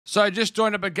So I just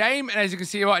joined up a game, and as you can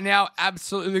see right now,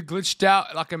 absolutely glitched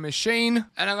out like a machine.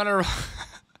 And I'm gonna...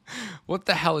 What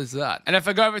the hell is that? And if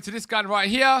I go over to this gun right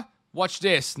here, watch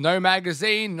this. No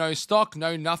magazine, no stock,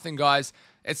 no nothing, guys.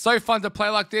 It's so fun to play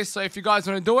like this, so if you guys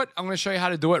want to do it, I'm going to show you how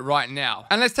to do it right now.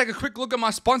 And let's take a quick look at my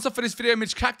sponsor for this video,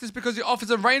 Mitch Cactus, because he offers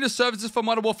a range of services for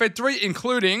Modern Warfare 3,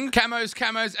 including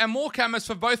camos, and more camos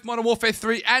for both Modern Warfare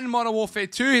 3 and Modern Warfare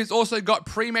 2. He's also got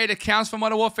pre-made accounts for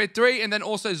Modern Warfare 3, and then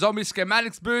also zombie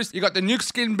schematics boost. You got the nuke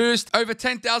skin boost, over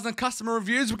 10,000 customer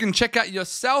reviews. We can check out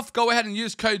yourself. Go ahead and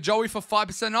use code Joey for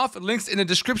 5% off. Links in the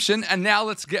description. And now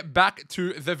let's get back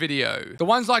to the video. The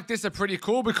ones like this are pretty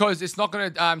cool because it's not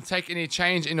going to take any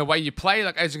change in the way you play.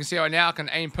 Like as you can see right now, I can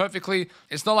aim perfectly.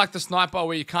 It's not like the sniper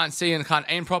where you can't see and can't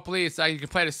aim properly. It's like you can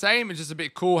play the same. It's just a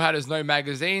bit cool how there's no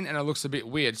magazine and it looks a bit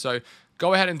weird. So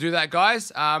go ahead and do that,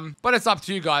 guys. But it's up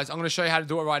to you guys. I'm going to show you how to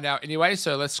do it right now anyway.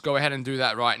 So let's go ahead and do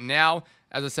that right now.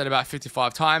 As I said about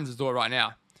 55 times, let's do it right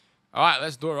now. All right,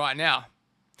 let's do it right now.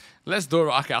 Let's do it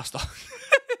right. Okay, I'll stop.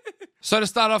 So to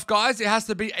start off, guys, it has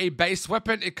to be a base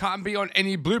weapon. It can't be on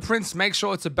any blueprints. Make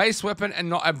sure it's a base weapon and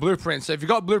not a blueprint. So if you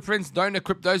got blueprints, don't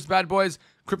equip those bad boys.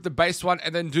 Equip the base one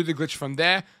and then do the glitch from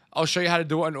there. I'll show you how to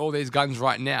do it on all these guns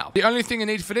right now. The only thing you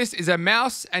need for this is a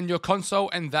mouse and your console,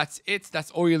 and that's it.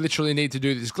 That's all you literally need to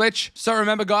do this glitch. So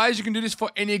remember, guys, you can do this for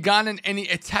any gun and any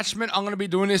attachment. I'm going to be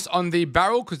doing this on the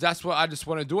barrel because that's what I just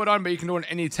want to do it on, but you can do it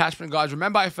on any attachment, guys.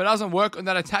 Remember, if it doesn't work on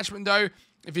that attachment, though,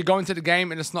 if you go into the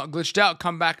game and it's not glitched out,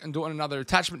 come back and do it on another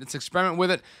attachment. Let's experiment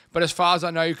with it. But as far as I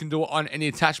know, you can do it on any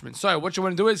attachment. So what you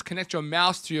want to do is connect your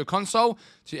mouse to your console,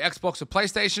 to your Xbox or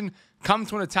PlayStation. Come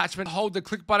to an attachment, hold the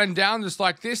click button down just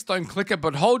like this. Don't click it,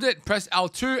 but hold it. Press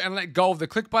L2 and let go of the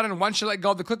click button. Once you let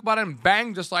go of the click button,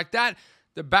 bang, just like that,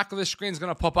 the back of the screen is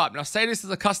going to pop up. Now, say this is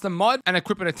a custom mod and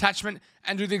equip an attachment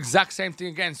and do the exact same thing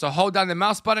again. So hold down the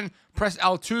mouse button, press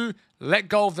L2, let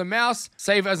go of the mouse,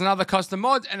 save as another custom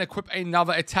mod, and equip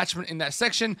another attachment in that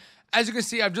section. As you can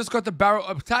see, I've just got the barrel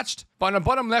attached, but on the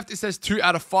bottom left, it says 2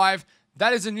 out of 5.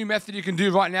 That is a new method you can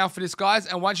do right now for this, guys.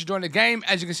 And once you join the game,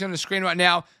 as you can see on the screen right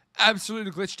now,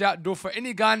 absolutely glitched out. Do it for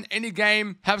any gun, any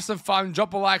game. Have some fun.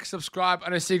 Drop a like, subscribe,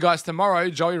 and I'll see you guys tomorrow.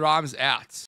 Joeyrahmz out.